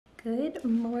Good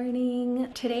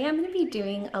morning. Today I'm going to be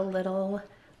doing a little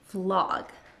vlog,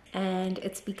 and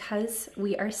it's because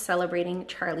we are celebrating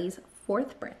Charlie's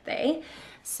 4th birthday.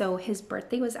 So his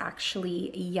birthday was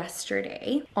actually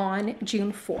yesterday on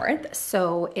June 4th.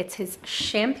 So it's his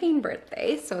champagne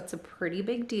birthday. So it's a pretty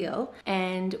big deal.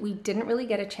 And we didn't really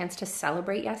get a chance to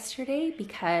celebrate yesterday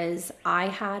because I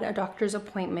had a doctor's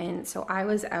appointment. So I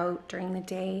was out during the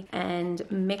day and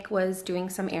Mick was doing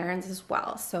some errands as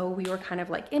well. So we were kind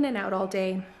of like in and out all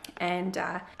day and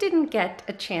didn't get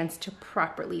a chance to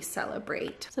properly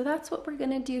celebrate. So that's what we're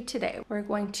gonna do today. We're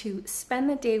going to spend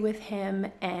the day with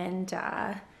him and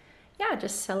yeah,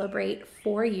 just celebrate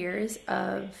 4 years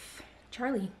of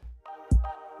Charlie.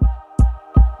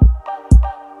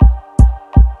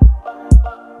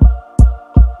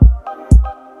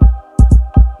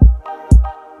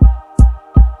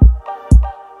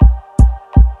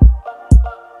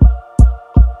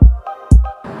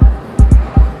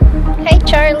 Hi,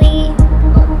 Charlie.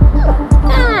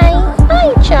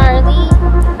 Hi, Charlie.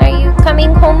 Are you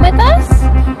coming home with us?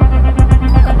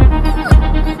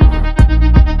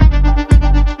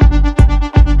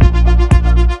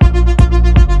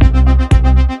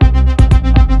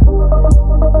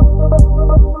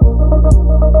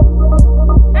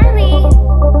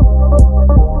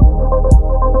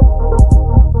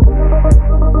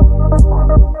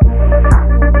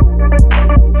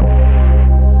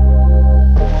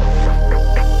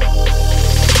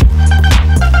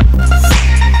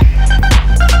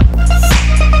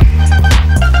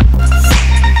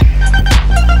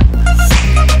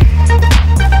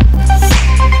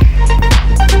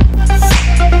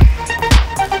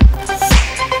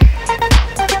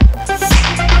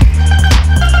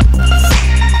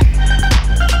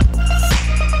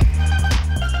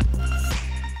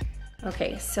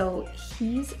 Okay, so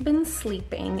he's been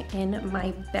sleeping in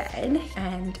my bed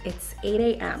and it's 8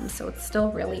 a.m. so it's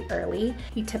still really early.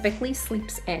 He typically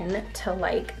sleeps in till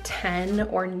like 10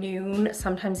 or noon,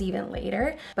 sometimes even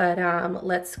later. But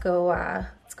let's go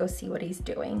see what he's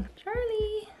doing.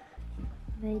 Charlie,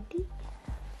 Ready?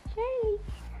 Charlie.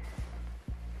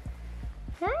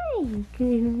 Hi,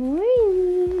 good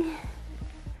morning.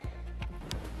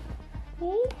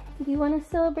 Hey, do you want to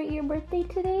celebrate your birthday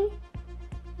today?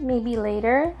 Maybe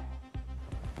later?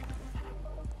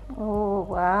 Oh,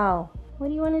 wow. What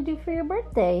do you want to do for your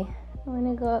birthday? You want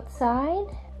to go outside?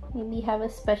 Maybe have a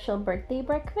special birthday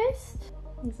breakfast?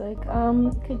 He's like,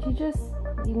 could you just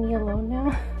leave me alone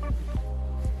now?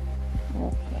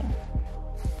 Okay.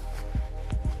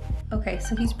 Okay,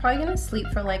 so he's probably gonna sleep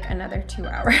for like another 2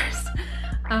 hours.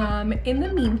 In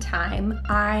the meantime,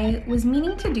 I was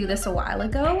meaning to do this a while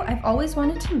ago. I've always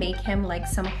wanted to make him like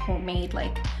some homemade,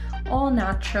 like all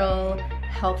natural,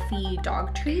 healthy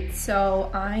dog treats. So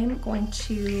I'm going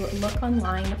to look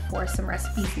online for some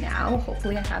recipes now.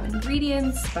 Hopefully I have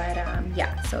ingredients, but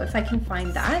yeah, so if I can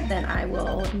find that, then I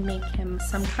will make him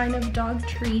some kind of dog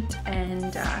treat,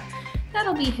 and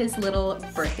that'll be his little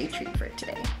birthday treat for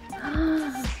today.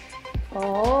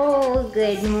 Oh,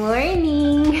 good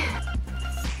morning.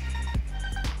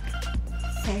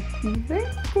 Happy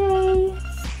birthday.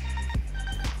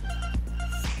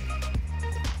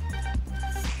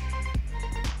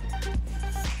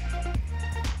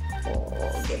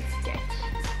 Oh, good stretch.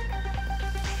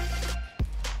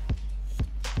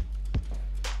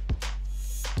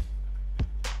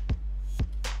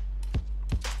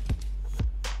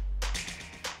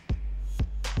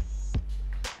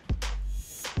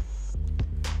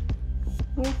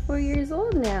 You're 4 years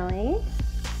old now, eh?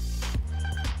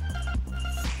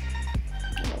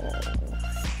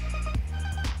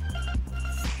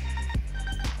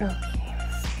 Oh. Okay.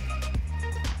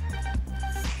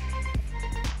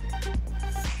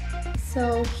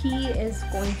 So he is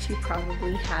going to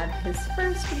probably have his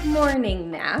first morning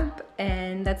nap,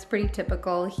 and that's pretty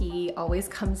typical. He always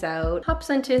comes out, hops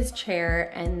onto his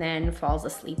chair, and then falls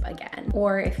asleep again.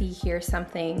 Or if he hears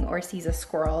something or sees a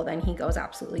squirrel, then he goes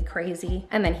absolutely crazy,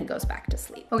 and then he goes back to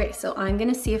sleep. Okay, so I'm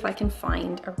gonna see if I can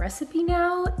find a recipe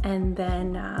now, and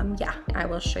then yeah, I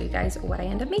will show you guys what I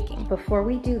end up making. Before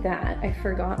we do that, I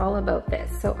forgot all about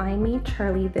this. So I made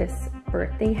Charlie this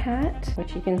birthday hat,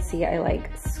 which you can see I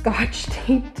like scotch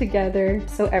taped together.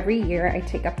 So every year I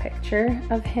take a picture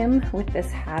of him with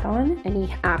this hat on, and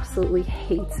he absolutely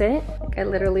hates it. Like, I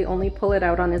literally only pull it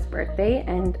out on his birthday,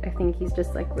 and I think he's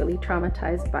just like really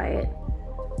traumatized by it.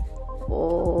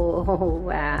 Oh,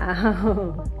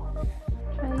 wow.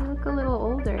 Charlie, look a little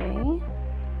older, eh?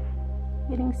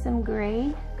 Getting some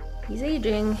gray. He's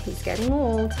aging, he's getting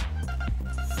old.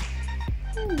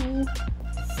 Hey.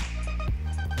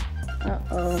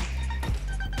 Uh-oh.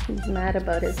 He's mad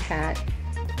about his hat.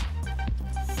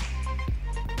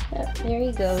 Yep, there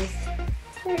he goes.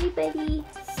 Sorry, buddy.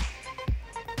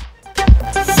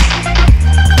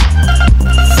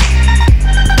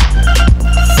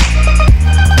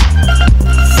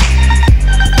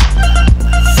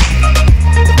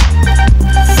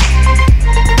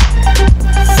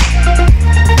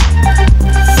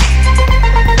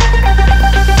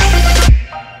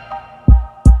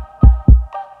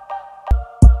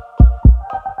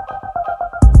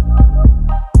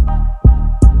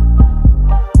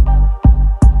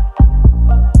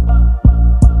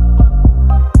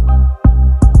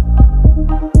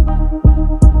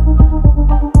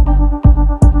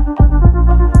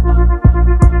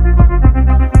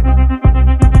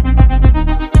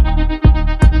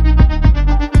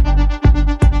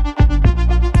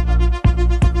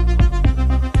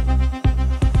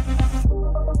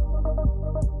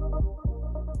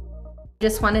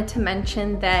 Just wanted to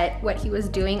mention that what he was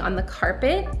doing on the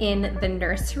carpet in the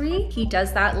nursery, he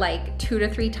does that like 2 to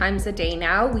 3 times a day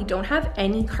now. We don't have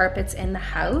any carpets in the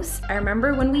house. I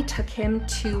remember when we took him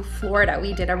to Florida,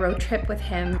 we did a road trip with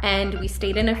him and we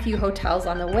stayed in a few hotels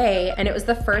on the way, and it was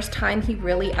the first time he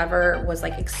really ever was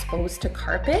like exposed to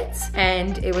carpets,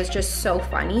 and it was just so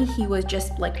funny. He was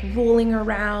just like rolling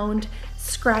around,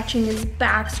 scratching his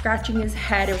back, scratching his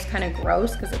head. It was kind of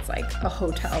gross because it's like a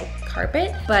hotel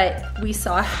carpet, but we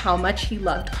saw how much he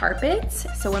loved carpets.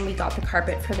 So when we got the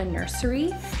carpet for the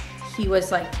nursery, he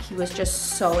was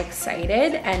just so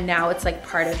excited, and now it's like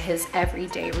part of his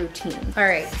everyday routine. All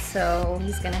right, so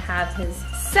he's gonna have his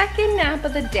second nap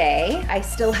of the day. I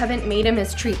still haven't made him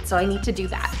his treat, so I need to do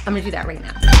that. I'm gonna do that right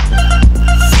now.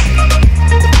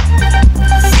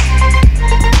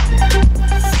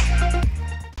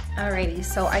 Alrighty,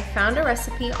 so I found a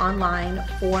recipe online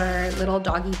for little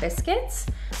doggy biscuits.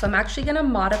 So I'm actually gonna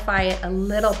modify it a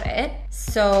little bit.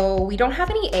 So we don't have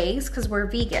any eggs because we're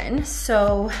vegan.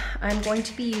 So I'm going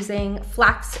to be using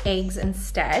flax eggs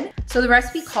instead. So the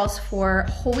recipe calls for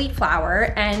whole wheat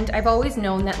flour, and I've always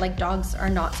known that like dogs are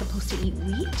not supposed to eat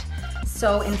wheat.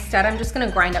 So instead I'm just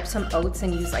gonna grind up some oats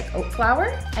and use like oat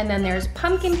flour. And then there's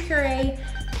pumpkin puree,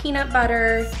 peanut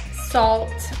butter,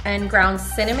 salt, and ground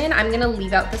cinnamon. I'm gonna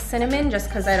leave out the cinnamon just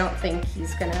because I don't think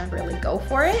he's gonna really go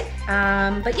for it.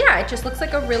 But yeah, it just looks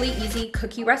like a really easy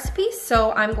cookie recipe.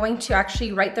 So I'm going to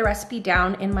actually write the recipe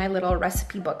down in my little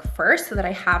recipe book first so that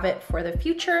I have it for the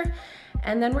future,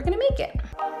 and then we're gonna make it.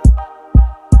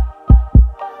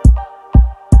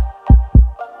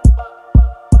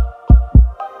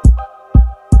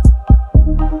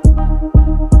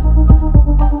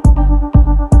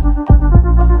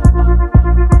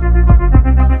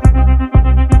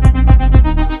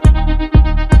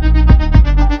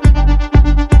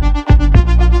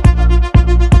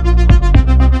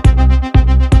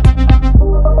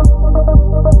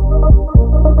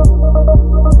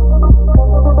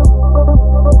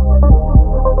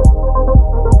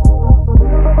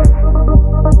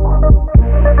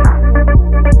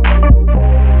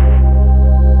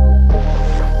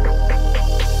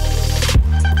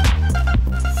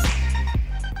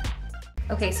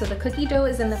 Okay, so the cookie dough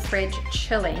is in the fridge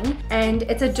chilling, and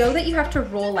it's a dough that you have to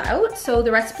roll out. So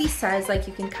the recipe says like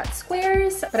you can cut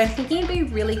squares, but I'm thinking it'd be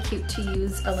really cute to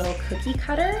use a little cookie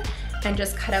cutter and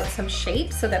just cut out some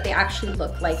shapes so that they actually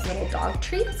look like little dog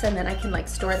treats, and then I can like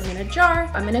store them in a jar.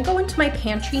 I'm gonna go into my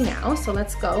pantry now, so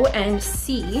let's go and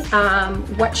see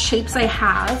what shapes I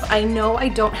have. I know I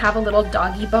don't have a little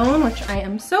doggy bone, which I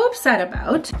am so upset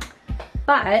about.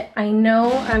 But I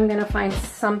know I'm gonna find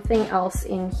something else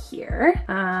in here.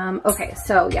 Okay,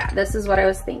 so yeah, this is what I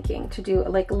was thinking, to do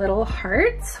like little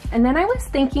hearts. And then I was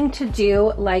thinking to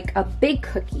do like a big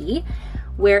cookie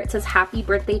where it says happy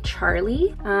birthday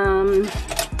Charlie.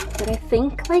 But I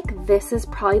think like this is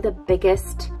probably the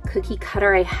biggest cookie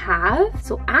cutter I have.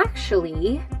 So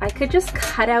actually I could just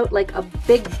cut out like a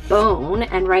big bone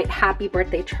and write happy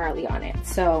birthday Charlie on it.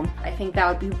 So I think that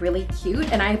would be really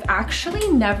cute. And I've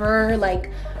actually never like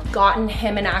gotten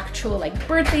him an actual like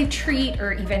birthday treat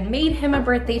or even made him a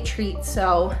birthday treat.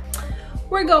 So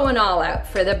we're going all out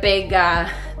for the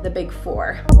big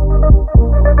four.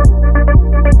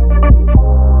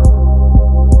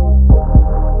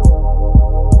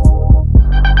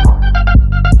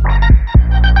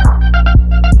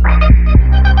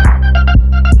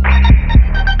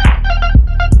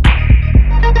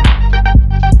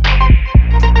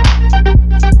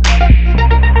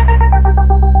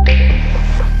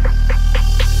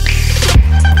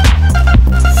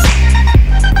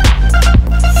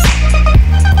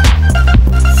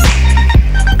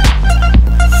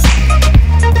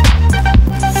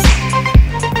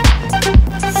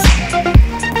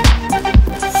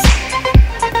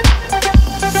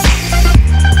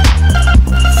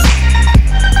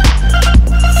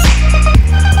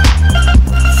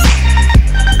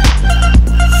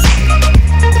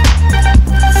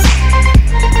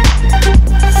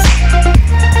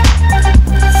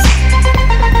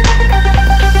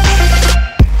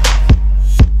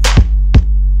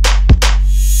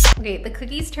 Okay, the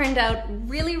cookies turned out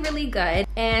really, really good.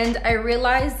 And I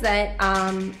realized that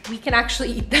we can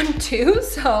actually eat them too.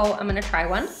 So I'm gonna try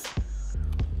one.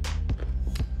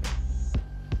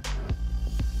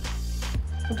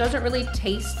 It doesn't really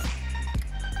taste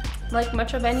like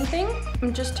much of anything.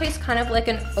 It just tastes kind of like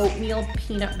an oatmeal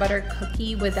peanut butter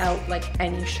cookie without like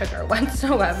any sugar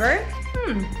whatsoever.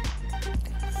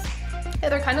 Yeah,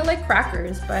 they're kind of like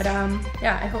crackers, but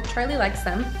yeah, I hope Charlie likes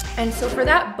them. And so for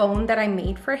that bone that I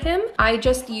made for him, I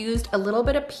just used a little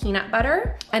bit of peanut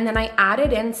butter, and then I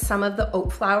added in some of the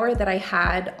oat flour that I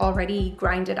had already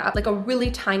grinded up, like a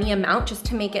really tiny amount just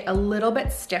to make it a little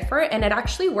bit stiffer, and it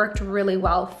actually worked really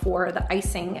well for the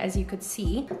icing, as you could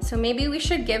see. So maybe we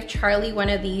should give Charlie one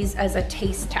of these as a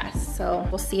taste test. So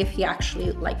we'll see if he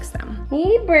actually likes them.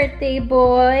 Hey, birthday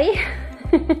boy.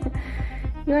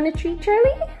 You want a treat,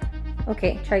 Charlie?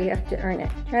 Okay, Charlie, you have to earn it.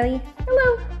 Charlie,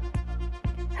 hello.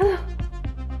 Hello.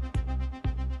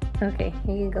 Okay,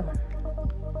 here you go.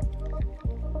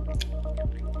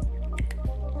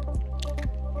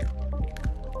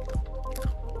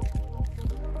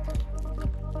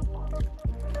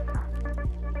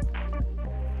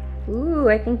 Ooh,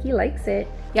 I think he likes it.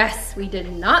 Yes, we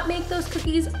did not make those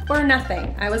cookies for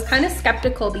nothing. I was kind of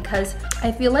skeptical because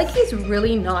I feel like he's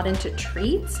really not into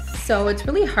treats. So it's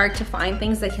really hard to find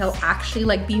things that he'll actually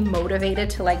like be motivated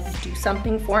to like do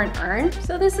something for and earn.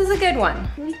 So this is a good one.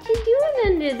 What you doing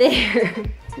under there?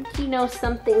 I think he knows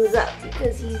something's up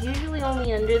because he's usually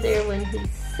only under there when he's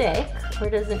sick or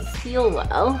doesn't feel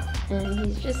well. And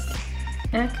he's just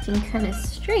acting kind of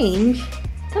strange.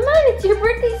 Come on, it's your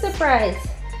birthday surprise.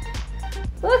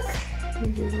 Look,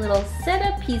 his little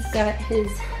setup. He's got his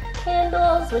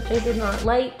candles, which I did not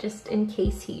light just in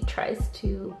case he tries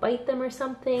to bite them or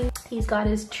something. He's got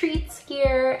his treats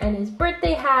here and his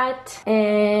birthday hat,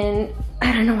 and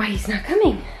I don't know why he's not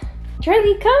coming.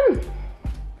 Charlie, come.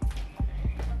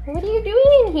 What are you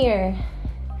doing in here?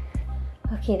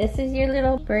 Okay, this is your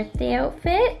little birthday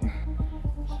outfit.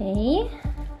 Okay.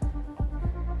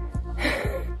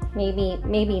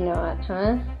 Maybe not,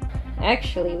 huh?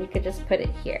 Actually, we could just put it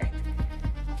here.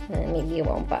 And maybe it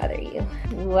won't bother you.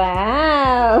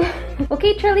 Wow.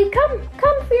 Okay, Charlie, come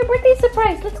for your birthday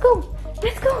surprise. Let's go.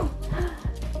 Let's go.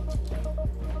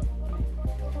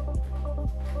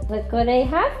 Look what I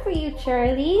have for you,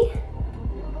 Charlie.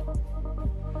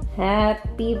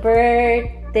 Happy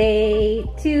birthday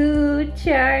to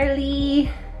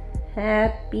Charlie.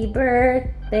 Happy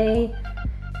birthday,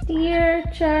 dear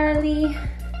Charlie.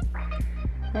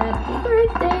 Happy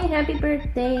birthday, happy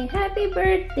birthday, happy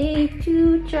birthday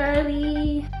to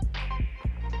Charlie.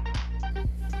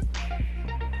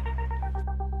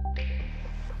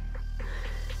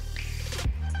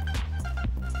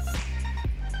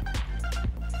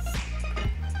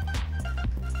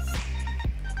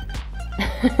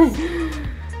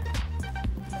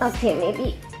 Okay,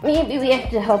 maybe we have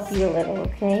to help you a little,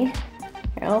 okay?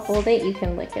 Here, I'll hold it, you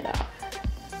can lick it off.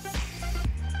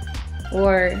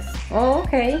 Or, oh,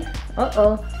 okay.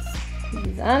 Uh-oh.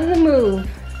 He's on the move.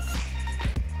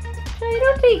 Charlie,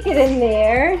 don't take it in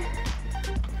there.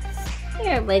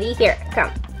 Here, buddy, here,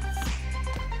 come.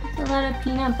 That's a lot of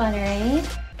peanut butter, eh?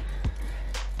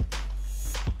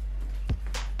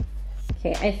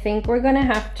 Okay, I think we're gonna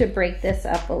have to break this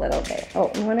up a little bit. Oh,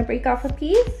 you wanna break off a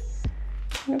piece?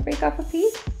 You wanna break off a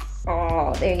piece?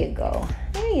 Oh, there you go.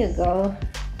 There you go.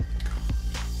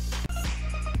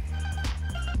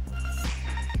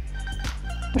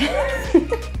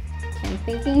 I'm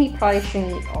thinking he probably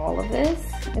shouldn't eat all of this.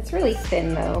 It's really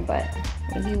thin though, but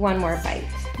maybe one more bite.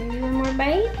 Maybe one more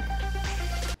bite?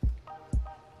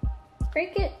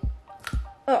 Break it.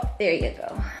 Oh, there you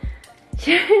go.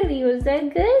 Charlie, was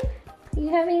that good? You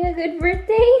having a good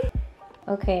birthday?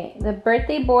 Okay, the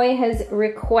birthday boy has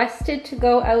requested to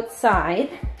go outside,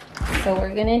 so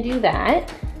we're gonna do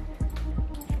that.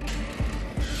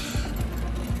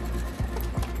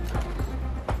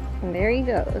 And there he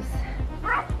goes.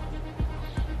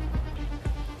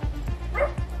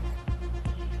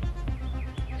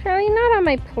 Charlie, not on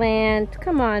my plant.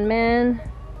 Come on, man.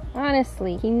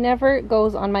 Honestly, he never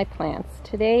goes on my plants.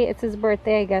 Today, it's his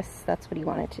birthday. I guess that's what he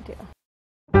wanted to do.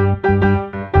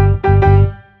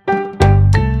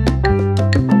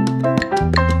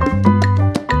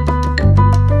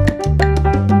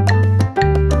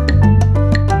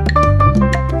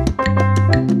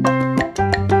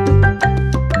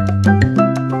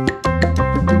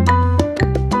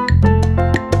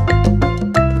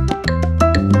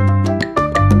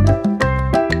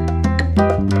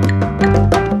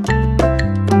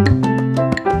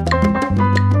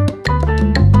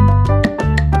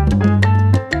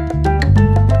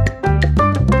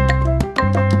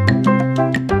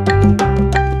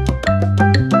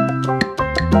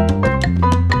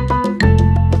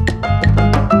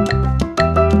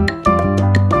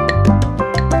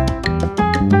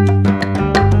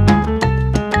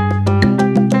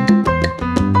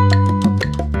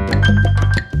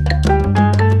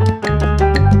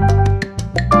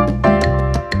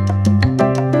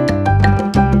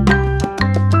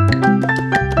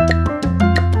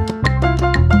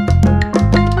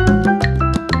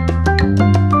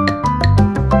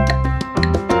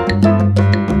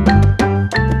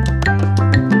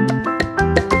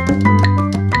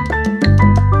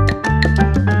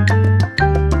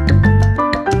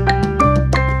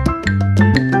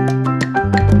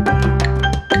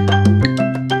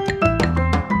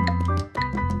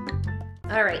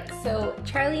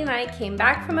 Charlie and I came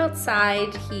back from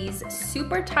outside. He's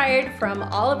super tired from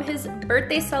all of his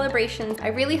birthday celebrations. I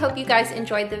really hope you guys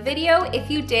enjoyed the video. If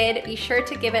you did, be sure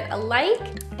to give it a like.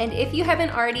 And if you haven't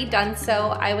already done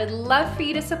so, I would love for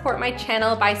you to support my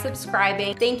channel by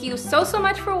subscribing. Thank you so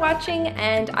much for watching,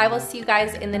 and I will see you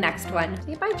guys in the next one.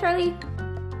 Say bye, Charlie.